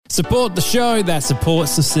Support the show that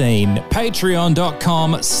supports the scene.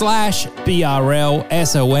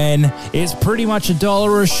 Patreon.com/BRLSON. It's pretty much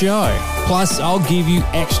 $1 a show. Plus, I'll give you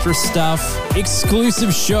extra stuff,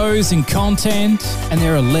 exclusive shows and content, and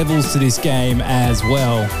there are levels to this game as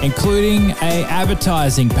well, including a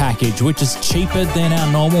advertising package, which is cheaper than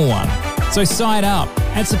our normal one. So sign up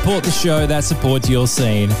and support the show that supports your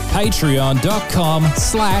scene.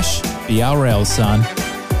 Patreon.com/BRLSON.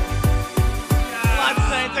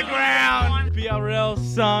 BRL,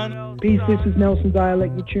 son. Peace, this is Nelson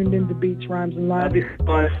Dialect. You're tuned in to Beats, Rhymes and Live. This is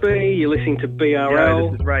ISB. You're listening to BRL.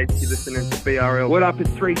 Yo, this is Ray. You're listening to BRL. What up, it's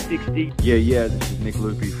 360. Yeah, this is Nick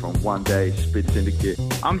Loopy from One Day Spit Syndicate.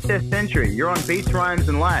 I'm Seth Century. You're on Beats, Rhymes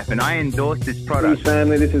and Life, and I endorse this product. Peace,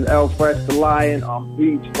 family. This is Alfred the Lion on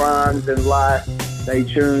Beats, Rhymes and Life. Stay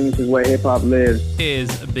tuned. This is where hip-hop lives.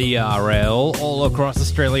 Is BRL all across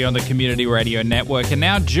Australia on the Community Radio Network. And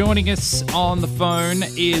now joining us on the phone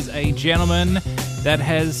is a gentleman that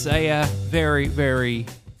has a very, very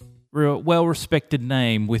well-respected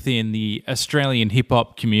name within the Australian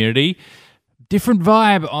hip-hop community. Different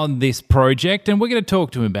vibe on this project, and we're going to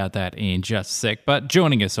talk to him about that in just a sec. But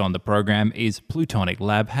joining us on the program is Plutonic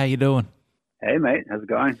Lab. How you doing? Hey, mate. How's it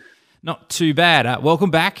going? Not too bad.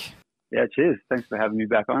 Welcome back. Yeah, cheers. Thanks for having me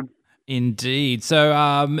back on. Indeed.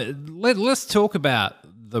 So let's talk about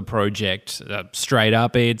the project straight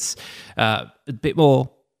up. It's a bit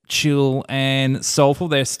more chill and soulful.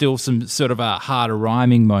 There's still some sort of harder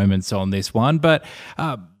rhyming moments on this one, but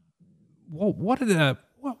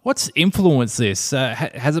what's influenced this?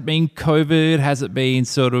 Has it been COVID? Has it been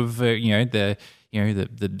sort of the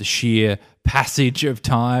sheer passage of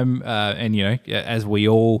time? And as we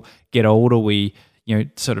all get older, we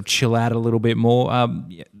sort of chill out a little bit more.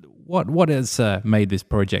 What has made this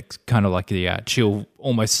project kind of like the chill,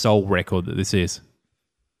 almost soul record that this is?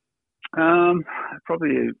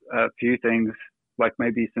 Probably a few things, like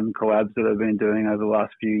maybe some collabs that I've been doing over the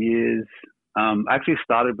last few years. I actually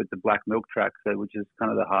started with the Black Milk track, which is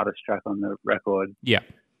kind of the hardest track on the record. Yeah.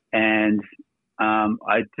 And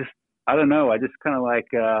I don't know, I just kind of like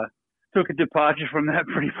took a departure from that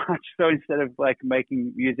pretty much. So instead of like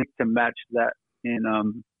making music to match that in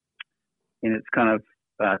its kind of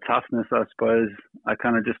toughness, I suppose, I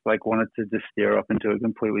kind of just like wanted to just steer off into a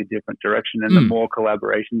completely different direction. And the more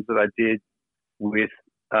collaborations that I did with,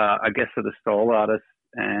 I guess, sort of soul artists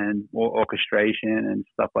and more orchestration and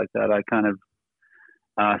stuff like that, I kind of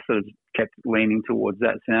sort of kept leaning towards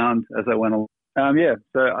that sound as I went along.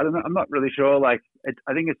 So I don't know. I'm not really sure. Like,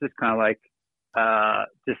 I think it's just kind of like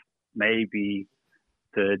just maybe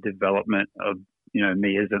the development of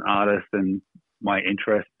me as an artist and my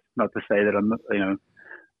interest. Not to say that I'm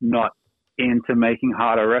not into making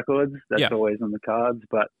harder records. That's always on the cards,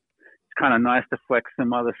 but it's kind of nice to flex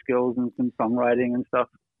some other skills and some songwriting and stuff.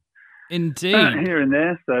 Indeed. Here and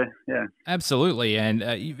there, so yeah. Absolutely, and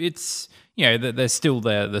it's, there's still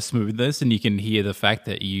the smoothness, and you can hear the fact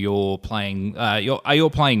that you're playing, you're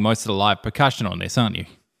playing most of the live percussion on this, aren't you?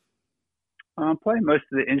 I'm playing most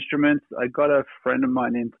of the instruments. I got a friend of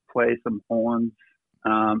mine in to play some horns,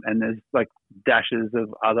 and there's like dashes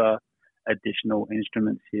of other additional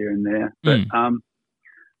instruments here and there. But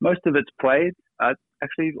most of it's played.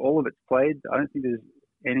 Actually, all of it's played. I don't think there's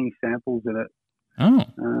any samples in it. Oh,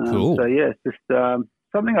 cool. So yeah, it's just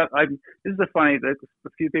something. This is a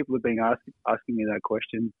few people have been asking me that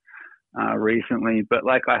question recently. But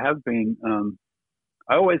like I have been,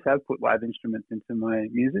 I always have put live instruments into my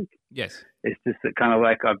music. Yes. It's just that kind of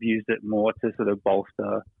like I've used it more to sort of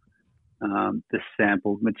bolster the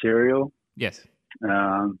sampled material. Yes.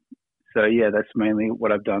 So yeah, that's mainly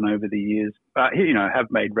what I've done over the years. I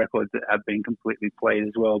have made records that have been completely played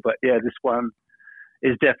as well. But yeah, this one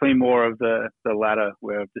is definitely more of the latter,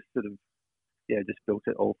 where I've just sort of just built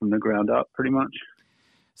it all from the ground up, pretty much.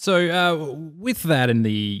 So with that and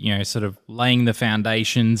the sort of laying the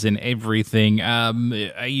foundations and everything, are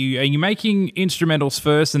you making instrumentals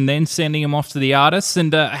first and then sending them off to the artists?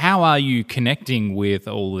 And how are you connecting with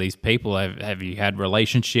all these people? Have you had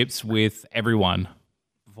relationships with everyone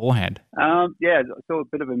beforehand? Yeah, it's all a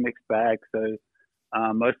bit of a mixed bag. So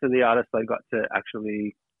most of the artists I got to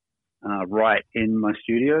actually write in my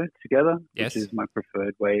studio together, yes, which is my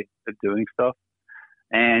preferred way of doing stuff.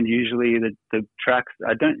 And usually the tracks,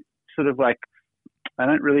 I don't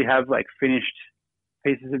really have like finished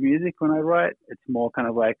pieces of music when I write. It's more kind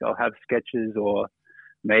of like I'll have sketches or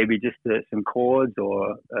maybe just some chords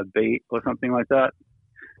or a beat or something like that.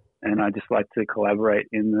 And I just like to collaborate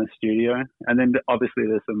in the studio. And then obviously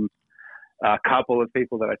there's some couple of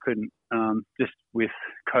people that I couldn't, just with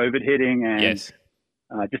COVID hitting and yes,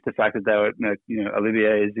 just the fact that they were,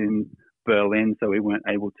 Olivier is in Berlin, so we weren't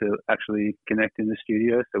able to actually connect in the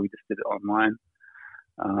studio, so we just did it online.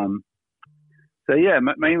 So yeah,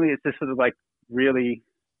 mainly it's just sort of like really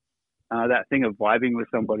that thing of vibing with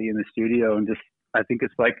somebody in the studio, and just I think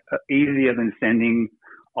it's like easier than sending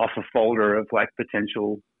off a folder of like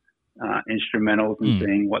potential instrumentals and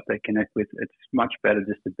seeing what they connect with. It's much better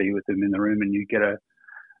just to be with them in the room, and you get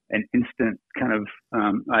an instant kind of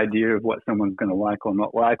idea of what someone's going to like or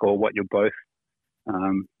not like, or what you're both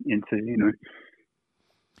into, you know.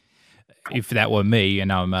 If that were me,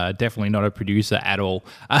 and I'm definitely not a producer at all,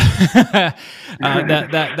 that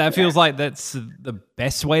feels like that's the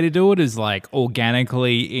best way to do it, is like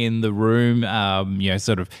organically in the room, you know,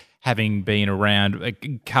 sort of having been around a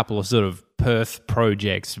couple of sort of Perth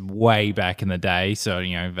projects way back in the day. So,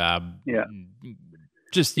 you know,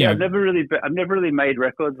 just, you know. I've never really made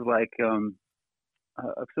records like,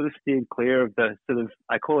 I've sort of steered clear of the sort of,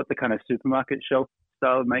 I call it the kind of supermarket shelf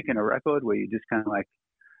style of making a record, where you just kind of like,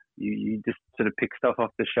 you just sort of pick stuff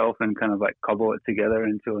off the shelf and kind of like cobble it together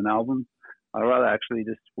into an album. I'd rather actually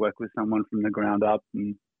just work with someone from the ground up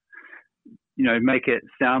and, you know, make it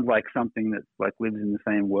sound like something that like lives in the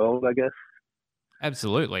same world, I guess.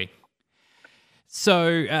 Absolutely.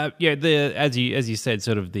 So, yeah, as you said,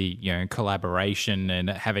 sort of the, you know, collaboration and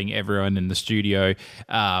having everyone in the studio,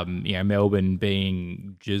 you know, Melbourne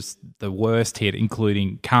being just the worst hit,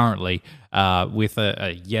 including currently with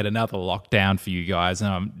a yet another lockdown for you guys.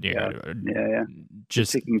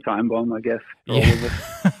 Just ticking time bomb, I guess, for all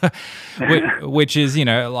of us. which is, you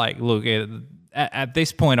know, like, look, at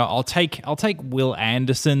this point, I'll take Will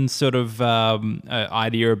Anderson's sort of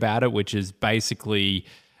idea about it, which is basically.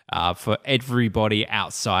 For everybody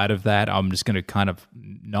outside of that, I'm just going to kind of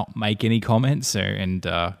not make any comments, and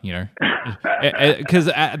you know, because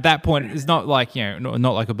at that point it's not like, you know,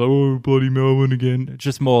 not like bloody Melbourne again. It's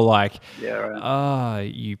just more like,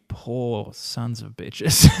 you poor sons of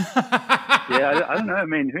bitches. Yeah, I don't know. I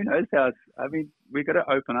mean, who knows how? We got to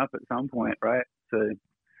open up at some point, right? So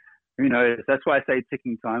who knows? That's why I say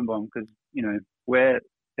ticking time bomb, because, you know,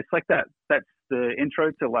 it's like that. That's the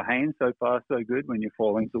intro to Lahaine, So Far So Good, when you're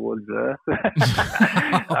falling towards Earth.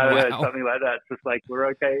 I don't know, something like that. It's just like, we're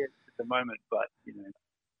okay at the moment, but, you know,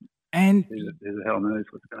 and who the hell knows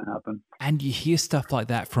what's going to happen. And you hear stuff like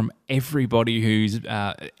that from everybody who's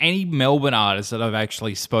any Melbourne artist that I've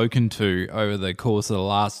actually spoken to over the course of the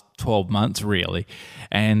last 12 months, really.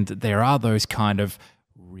 And there are those kind of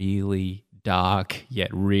really dark yet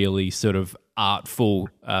really sort of artful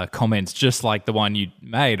comments, just like the one you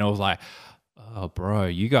made. And I was like, oh, bro,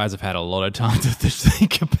 you guys have had a lot of time to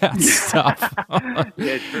think about stuff.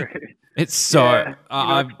 Yeah, true. It's so...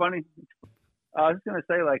 it's funny. I was going to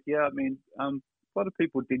say, like, yeah, I mean, a lot of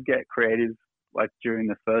people did get creative, like, during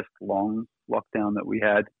the first long lockdown that we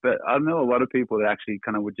had. But I know a lot of people that actually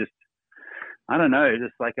kind of would just, I don't know,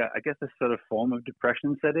 just like, I guess a sort of form of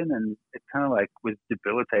depression set in. And it kind of, like, was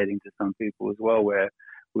debilitating to some people as well, where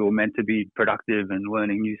we were meant to be productive and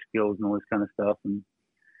learning new skills and all this kind of stuff. And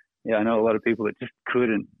yeah, I know a lot of people that just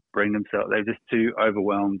couldn't bring themselves. They're just too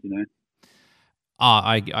overwhelmed, you know.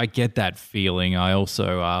 I get that feeling. I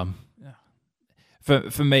also,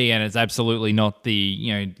 for me, and it's absolutely not the,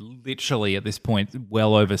 you know, literally at this point,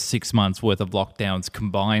 well over 6 months worth of lockdowns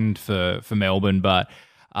combined for Melbourne, but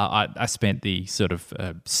I spent the sort of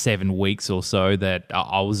 7 weeks or so that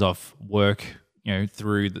I was off work, you know,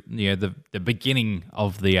 through the beginning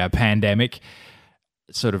of the pandemic,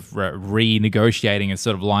 sort of renegotiating and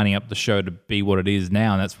sort of lining up the show to be what it is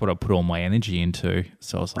now, and that's what I put all my energy into.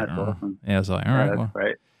 So I was like, that's awesome. Yeah, I was like, all right, that's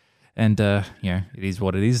great. And you know, it is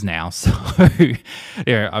what it is now. So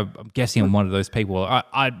yeah, I'm guessing I'm one of those people.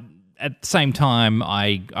 I at the same time,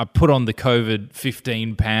 I put on the COVID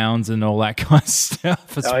 15 pounds and all that kind of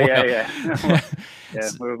stuff as well. Yeah. Yeah,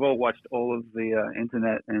 we've all watched all of the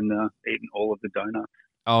internet and eaten all of the donuts.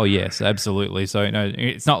 Oh yes, absolutely. So no,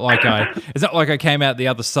 it's not like I came out the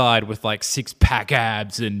other side with like 6-pack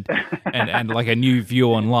abs and like a new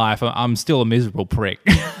view on life. I'm still a miserable prick.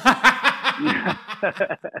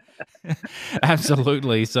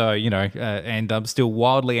 Absolutely. So, you know, and I'm still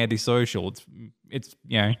wildly antisocial. It's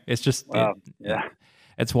you know, it's just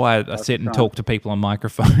it's why I sit and talk to people on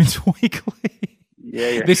microphones weekly.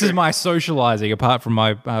 Yeah, this is my socializing apart from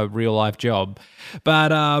my real life job.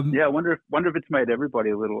 But I wonder if it's made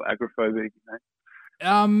everybody a little agoraphobic, you know?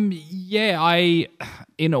 Yeah,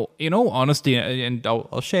 in all honesty, and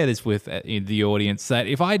I'll share this with the audience, that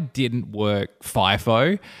if I didn't work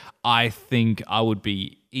FIFO, I think I would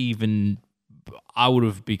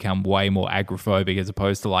have become way more agoraphobic, as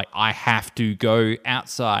opposed to like, I have to go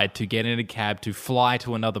outside to get in a cab to fly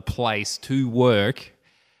to another place to work.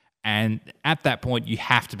 And at that point, you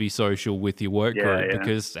have to be social with your work group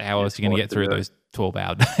because how else are you going to get through those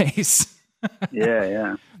 12-hour days?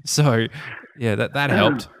 Yeah. So, yeah, that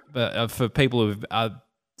helped. But for people who've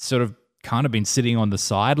sort of kind of been sitting on the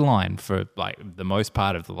sideline for like the most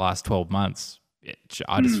part of the last 12 months,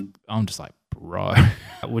 I'm just like, bro,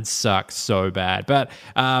 that would suck so bad. But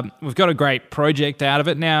we've got a great project out of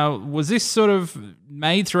it. Now, was this sort of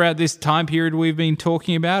made throughout this time period we've been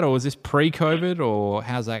talking about, or was this pre-COVID, or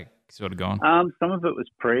how's that sort of gone? Some of it was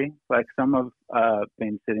pre. Like some have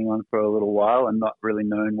been sitting on for a little while and not really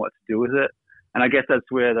knowing what to do with it. And I guess that's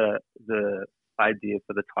where the idea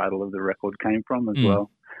for the title of the record came from as well.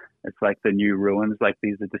 It's like the new ruins. Like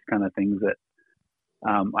these are just kind of things that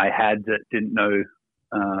I had that didn't know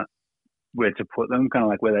where to put them, kind of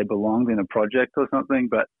like where they belonged in a project or something.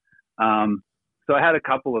 But so I had a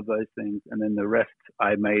couple of those things, and then the rest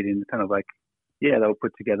I made in kind of like, they were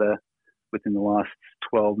put together within the last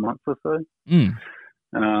 12 months or so.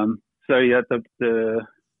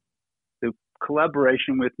 The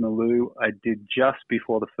collaboration with Malou I did just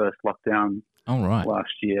before the first lockdown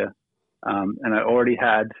last year. And I already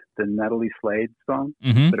had the Natalie Slade song,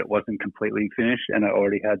 but it wasn't completely finished, and I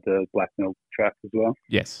already had the Black Milk track as well.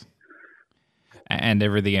 Yes. And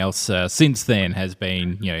everything else since then has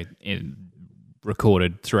been,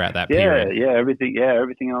 recorded throughout that period. Everything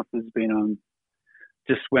else has been on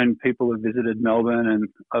just when people have visited Melbourne, and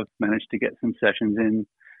I've managed to get some sessions in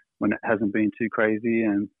when it hasn't been too crazy,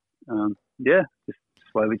 and just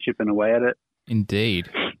slowly chipping away at it. Indeed.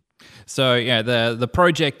 So, the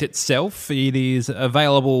project itself, it is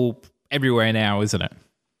available everywhere now, isn't it?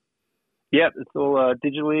 Yep, it's all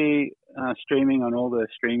digitally streaming on all the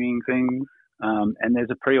streaming things, and there's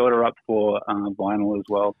a pre-order up for vinyl as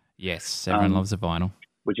well. Yes, everyone loves a vinyl.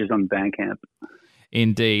 Which is on Bandcamp.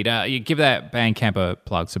 Indeed. You give that Bandcamp a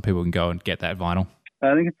plug so people can go and get that vinyl.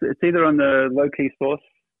 I think it's either on the Low Key Source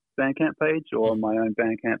Bandcamp page or on my own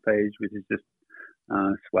Bandcamp page, which is just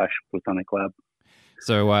 /Platonic Lab.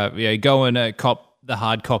 So, go and cop the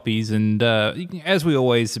hard copies. And as we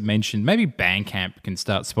always mention, maybe Bandcamp can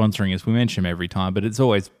start sponsoring us. We mention them every time, but it's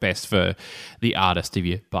always best for the artist if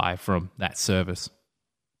you buy from that service.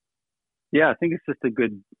 Yeah, I think it's just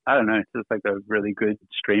it's just like a really good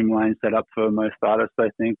streamlined setup for most artists, I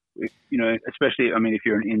think. Especially, if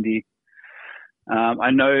you're an indie. I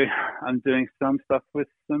know I'm doing some stuff with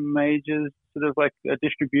some majors, sort of like a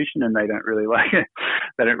distribution, and they don't really like it.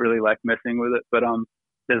 They don't really like messing with it. But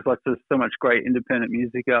there's so much great independent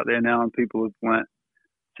music out there now, and people have learnt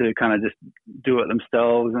to kind of just do it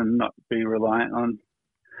themselves and not be reliant on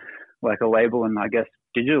like a label. And I guess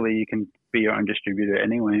digitally you can be your own distributor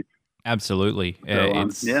anyway. Absolutely. So,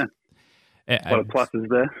 a lot of pluses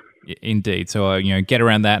there. Indeed. So, get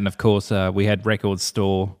around that. And of course, we had Record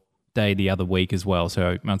Store Day the other week as well.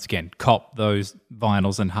 So once again, cop those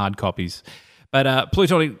vinyls and hard copies. But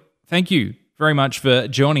Plutonic, thank you very much for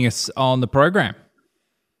joining us on the program.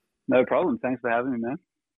 No problem. Thanks for having me, man.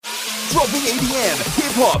 Dropping EDM,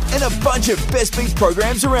 hip-hop, and a bunch of best beats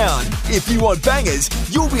programs around. If you want bangers,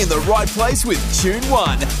 you'll be in the right place with Tune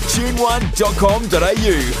One. Tune1.com.au.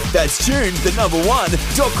 That's tune1.com.au.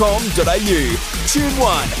 Tune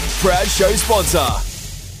One, proud show sponsor.